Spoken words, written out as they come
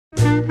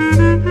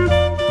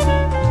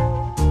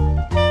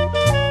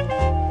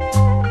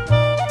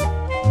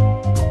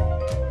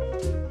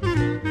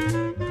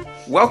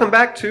Welcome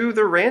back to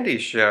The Randi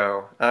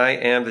Show. I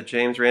am the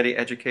James Randi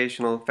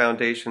Educational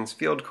Foundation's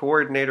Field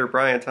Coordinator,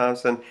 Brian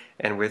Thompson,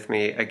 and with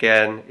me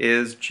again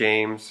is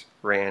James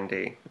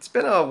Randi. It's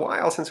been a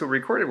while since we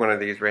recorded one of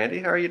these,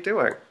 Randi. How are you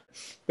doing?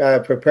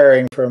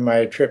 Preparing for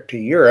my trip to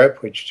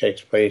Europe, which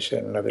takes place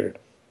in another,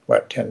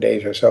 10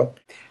 days or so.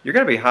 You're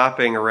going to be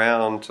hopping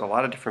around a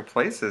lot of different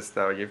places,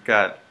 though. You've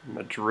got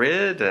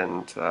Madrid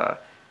and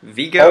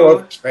Vigo. Oh,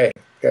 that's right,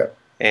 yeah.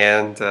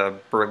 And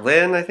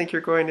Berlin, I think you're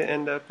going to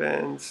end up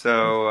in.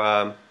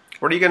 So,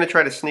 what are you going to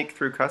try to sneak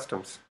through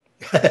customs?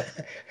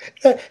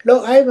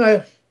 No,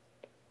 I'm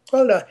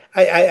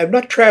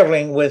not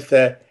traveling with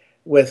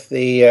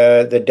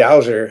the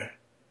dowser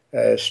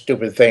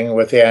stupid thing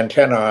with the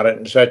antenna on it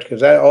and such,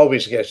 because that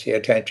always gets the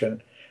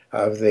attention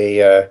of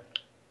the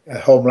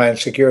Homeland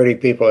Security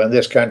people in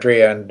this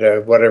country and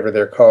whatever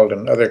they're called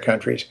in other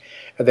countries.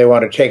 They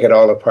want to take it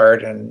all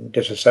apart and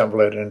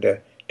disassemble it into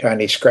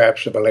tiny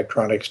scraps of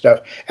electronic stuff,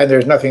 and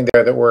there's nothing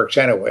there that works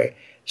anyway.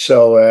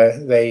 So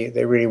they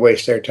really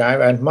waste their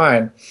time and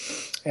mine.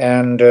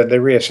 And the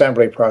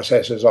reassembly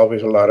process is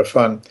always a lot of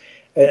fun.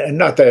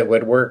 Not that it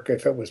would work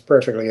if it was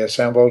perfectly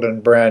assembled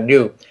and brand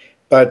new,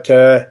 but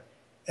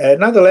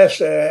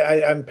nonetheless,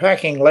 I'm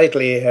packing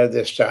lightly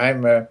this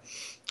time.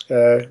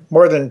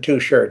 More than 2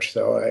 shirts,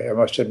 though, I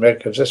must admit,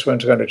 because this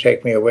one's going to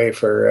take me away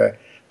for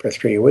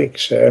 3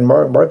 weeks, and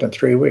more than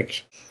 3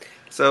 weeks.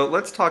 So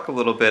let's talk a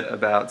little bit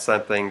about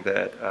something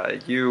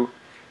that you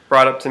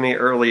brought up to me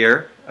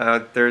earlier.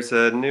 There's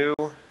a new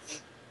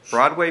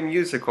Broadway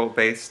musical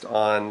based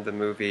on the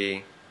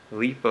movie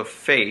Leap of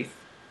Faith.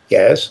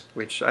 Yes.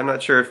 Which I'm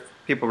not sure if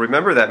people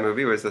remember that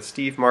movie. It was a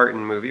Steve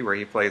Martin movie where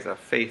he plays a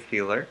faith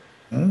healer.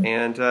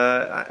 And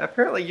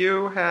apparently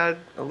you had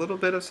a little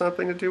bit of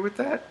something to do with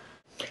that?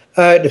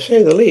 To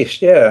say the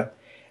least, yeah.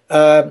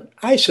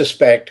 I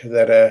suspect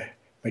that a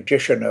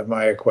magician of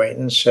my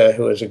acquaintance,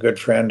 who is a good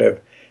friend of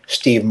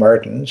Steve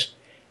Martin's,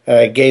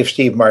 gave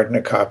Steve Martin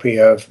a copy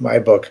of my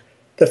book,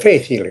 The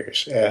Faith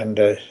Healers.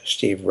 And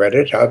Steve read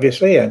it,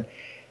 obviously, and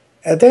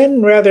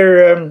then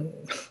rather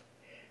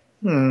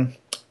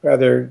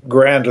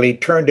grandly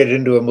turned it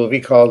into a movie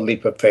called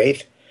Leap of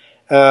Faith,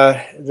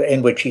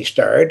 in which he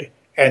starred,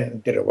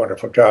 and did a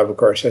wonderful job, of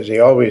course, as he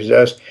always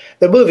does.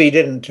 The movie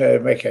didn't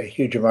make a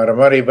huge amount of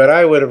money, but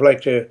I would have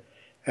liked to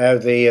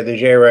have the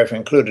JRF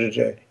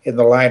included in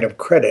the line of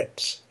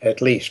credits,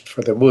 at least,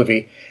 for the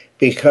movie,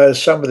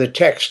 because some of the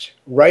text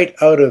right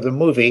out of the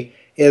movie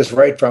is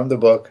right from the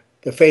book,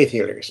 The Faith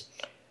Healers.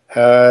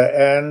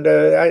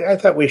 I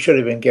thought we should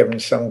have been given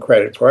some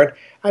credit for it.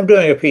 I'm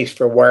doing a piece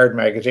for Wired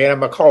magazine.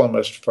 I'm a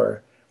columnist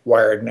for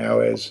Wired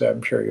now, as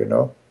I'm sure you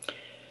know.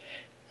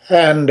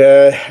 And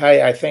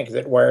I think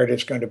that Wired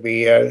is going to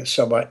be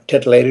somewhat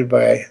titillated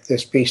by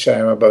this piece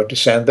I'm about to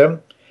send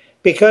them,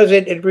 because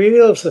it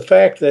reveals the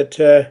fact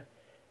that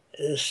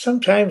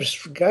sometimes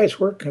a guy's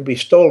work can be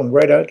stolen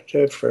right out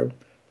from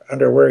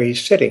under where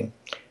he's sitting.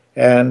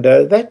 And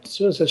that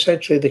was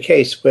essentially the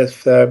case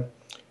with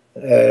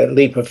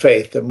Leap of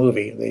Faith, the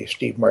movie, the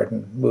Steve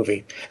Martin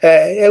movie.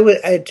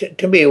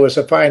 To me, it was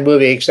a fine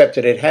movie, except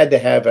that it had to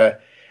have a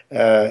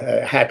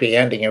happy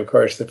ending. Of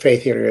course, the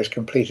faith healer is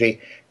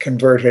completely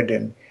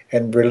converted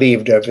and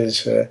relieved of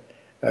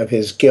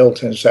his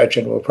guilt and such,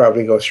 and will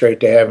probably go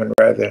straight to heaven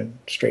rather than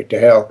straight to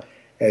hell,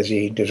 as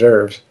he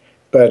deserves.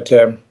 But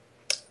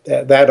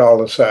that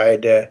all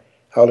aside,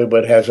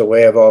 Hollywood has a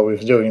way of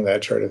always doing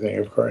that sort of thing,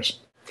 of course.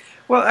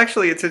 Well,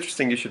 actually, it's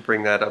interesting you should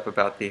bring that up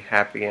about the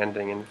happy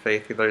ending in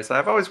Faith Healers.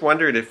 I've always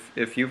wondered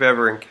if you've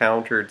ever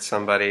encountered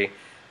somebody,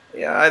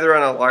 either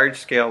on a large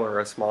scale or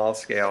a small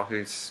scale,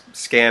 who's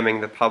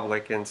scamming the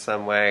public in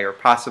some way, or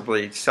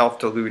possibly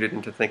self-deluded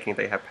into thinking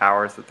they have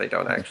powers that they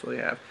don't actually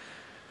have,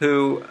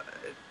 who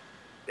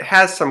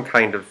has some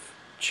kind of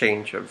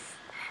change of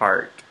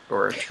heart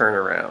or a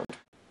turnaround.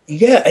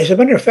 Yeah, as a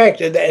matter of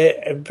fact,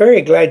 I'm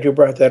very glad you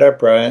brought that up,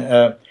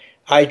 Brian.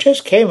 I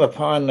just came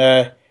upon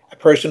a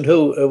person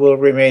who will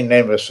remain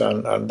nameless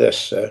on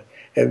this,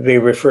 be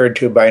referred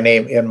to by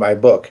name in my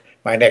book,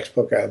 my next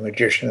book, A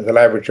Magician in the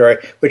Laboratory,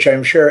 which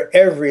I'm sure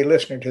every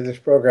listener to this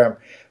program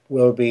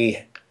will be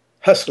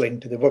hustling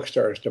to the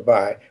bookstores to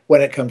buy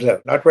when it comes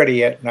out. Not ready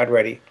yet, not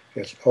ready.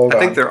 Just hold on.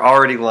 I think they're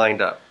already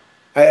lined up.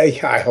 I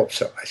hope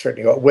so. I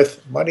certainly hope,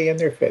 with money in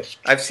their fists.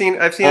 I've seen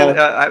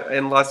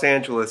in Los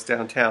Angeles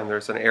downtown.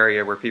 There's an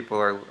area where people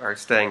are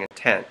staying in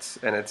tents,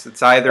 and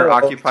it's either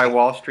Occupy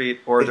Wall Street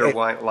or they're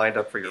lined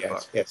up for your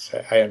book. Yes,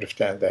 I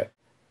understand that.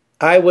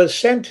 I was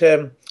sent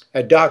a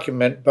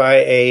document by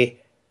a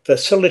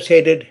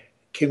facilitated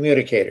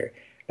communicator.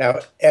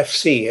 Now,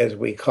 FC, as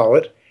we call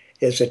it,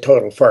 is a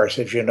total farce.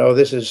 As you know,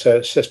 this is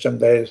a system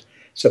that is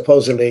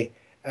supposedly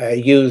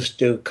used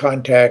to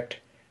contact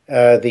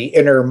the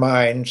inner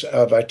minds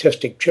of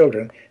autistic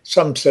children,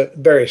 some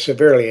very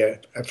severely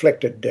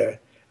afflicted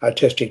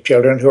autistic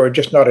children who are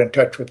just not in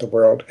touch with the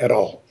world at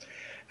all,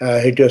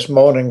 who just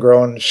moan and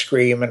groan and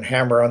scream and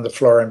hammer on the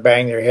floor and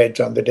bang their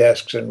heads on the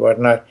desks and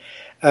whatnot.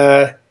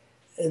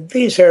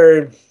 These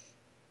are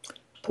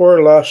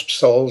poor lost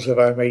souls, if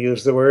I may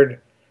use the word,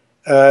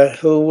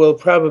 who will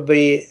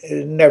probably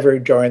never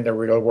join the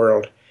real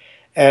world.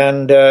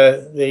 And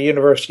the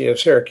University of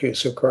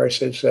Syracuse, of course,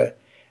 has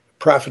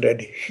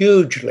profited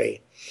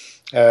hugely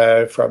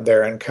from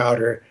their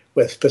encounter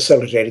with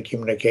facilitated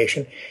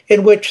communication,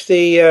 in which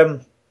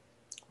the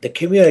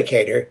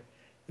communicator,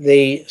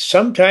 the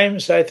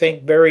sometimes, I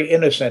think, very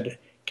innocent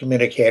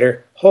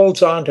communicator,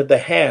 holds on to the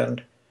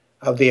hand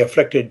of the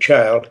afflicted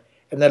child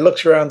and then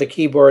looks around the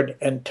keyboard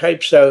and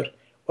types out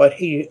what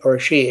he or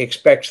she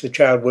expects the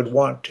child would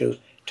want to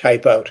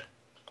type out.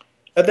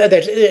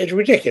 That's a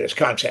ridiculous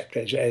concept,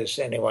 as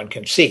anyone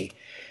can see.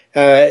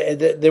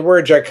 The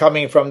words are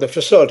coming from the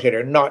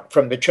facilitator, not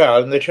from the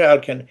child, and the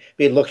child can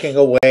be looking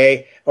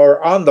away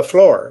or on the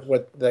floor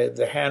with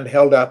the hand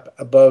held up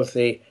above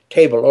the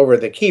table over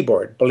the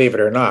keyboard, believe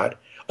it or not,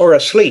 or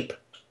asleep,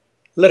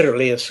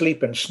 literally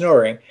asleep and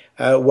snoring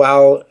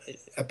while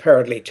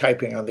apparently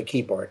typing on the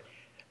keyboard.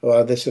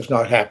 Well, this is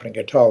not happening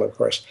at all, of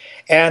course.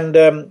 And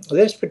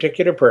this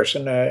particular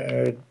person,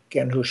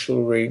 again, who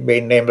shall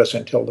remain nameless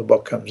until the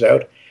book comes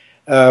out,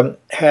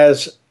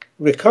 has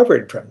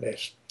recovered from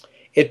this.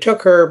 It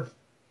took her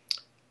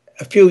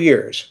a few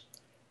years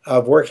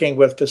of working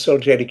with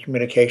facilitated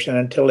communication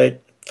until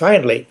it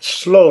finally,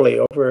 slowly,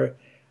 over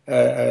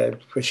a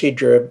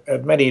procedure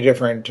of many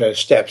different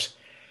steps,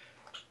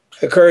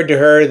 occurred to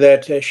her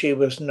that she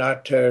was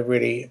not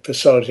really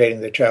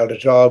facilitating the child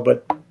at all,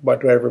 but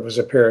whatever was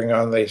appearing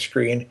on the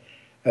screen,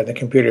 the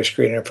computer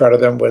screen in front of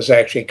them, was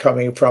actually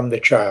coming from the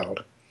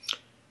child.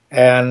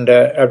 And,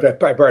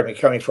 pardon me,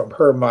 coming from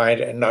her mind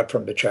and not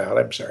from the child,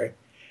 I'm sorry.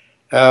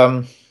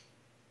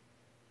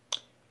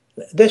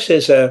 This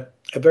is a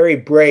very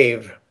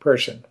brave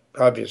person,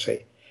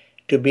 obviously,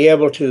 to be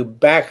able to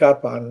back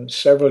up on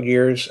several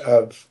years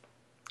of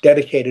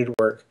dedicated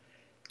work,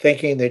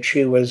 thinking that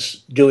she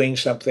was doing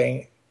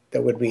something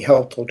that would be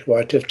helpful to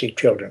autistic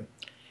children.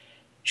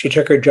 She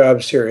took her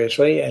job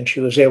seriously, and she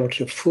was able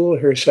to fool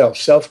herself.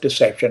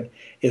 Self-deception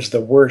is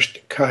the worst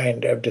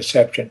kind of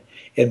deception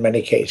in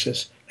many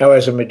cases. Now,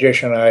 as a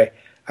magician,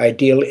 I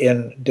deal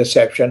in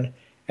deception,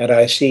 and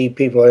I see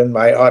people in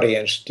my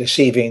audience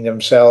deceiving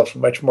themselves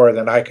much more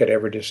than I could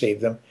ever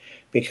deceive them,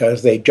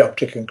 because they jump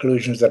to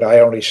conclusions that I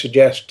only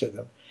suggest to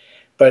them.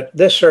 But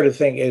this sort of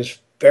thing is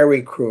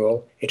very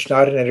cruel. It's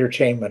not an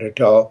entertainment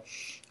at all.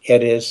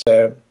 It is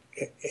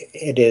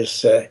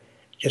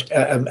just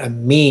a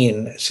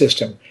mean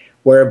system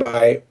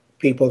whereby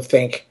people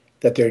think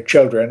that their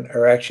children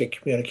are actually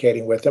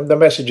communicating with them. The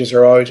messages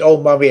are always, "Oh,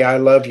 mommy, I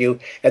love you,"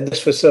 and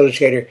this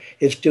facilitator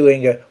is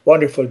doing a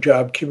wonderful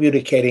job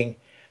communicating,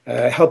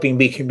 helping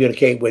me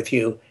communicate with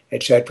you,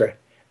 etc.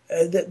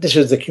 This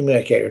is the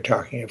communicator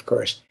talking, of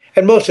course.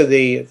 And most of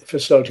the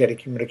facilitated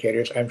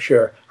communicators, I'm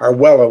sure, are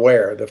well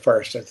aware of the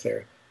farce that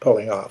they're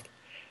pulling off.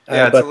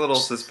 Yeah, it's a But little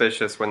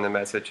suspicious when the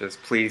message is,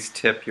 please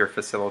tip your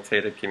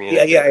facilitated yeah,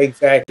 communicator.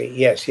 exactly.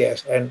 Yes,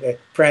 yes. And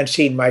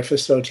Francine, my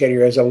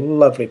facilitator, is a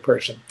lovely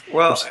person.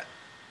 Well,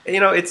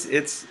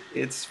 It's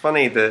it's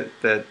funny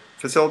that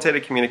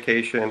facilitated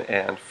communication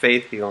and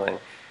faith healing,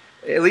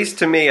 at least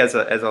to me as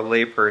a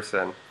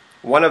layperson,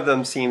 one of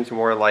them seems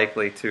more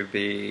likely to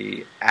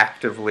be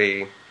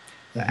actively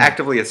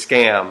a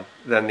scam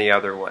than the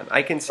other one.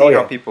 I can see oh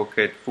how yeah, people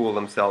could fool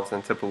themselves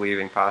into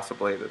believing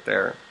possibly that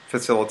they're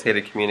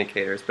facilitated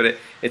communicators, but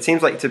it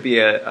seems like to be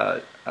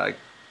a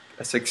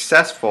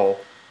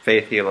successful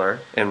faith healer,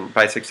 and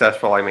by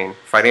successful I mean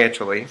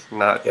financially,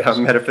 not yes,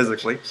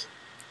 metaphysically,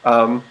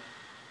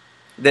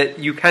 that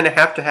you kind of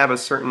have to have a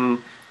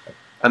certain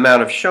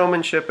amount of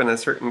showmanship and a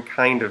certain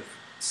kind of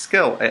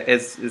skill.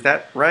 Is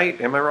that right?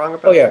 Am I wrong oh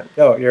about yeah. that?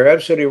 No, you're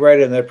absolutely right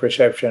in that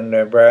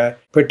perception, Brian.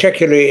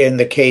 Particularly in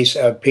the case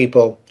of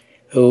people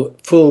who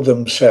fool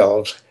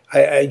themselves,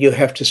 you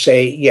have to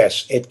say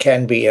yes, it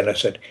can be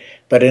innocent.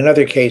 But in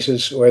other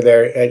cases where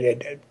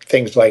there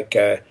things like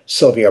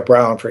Sylvia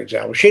Brown, for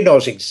example, she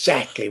knows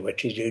exactly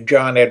what she's doing.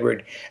 John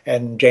Edward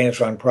and James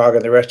Van Praagh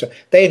and the rest of them,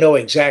 they know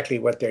exactly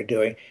what they're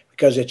doing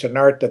because it's an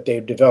art that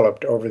they've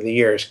developed over the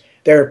years.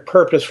 They're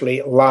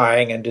purposely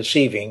lying and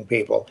deceiving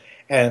people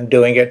and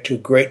doing it to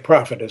great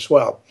profit as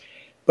well.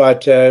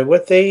 But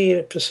with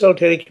the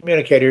facilitated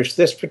communicators,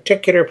 this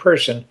particular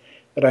person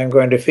that I'm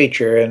going to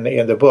feature in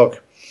the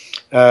book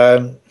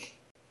um,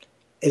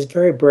 is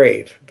very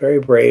brave,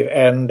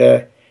 and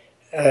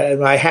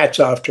my hat's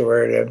off to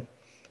her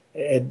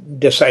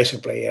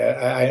decisively.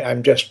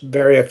 I'm just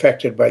very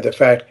affected by the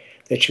fact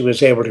that she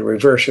was able to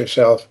reverse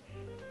herself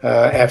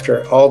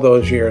after all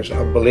those years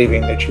of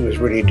believing that she was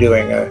really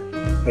doing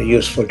a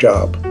useful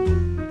job.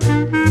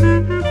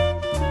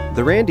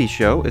 The Randi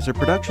Show is a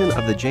production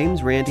of the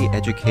James Randi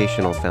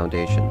Educational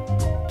Foundation.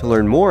 To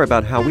learn more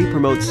about how we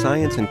promote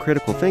science and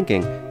critical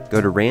thinking,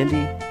 go to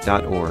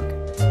randi.org.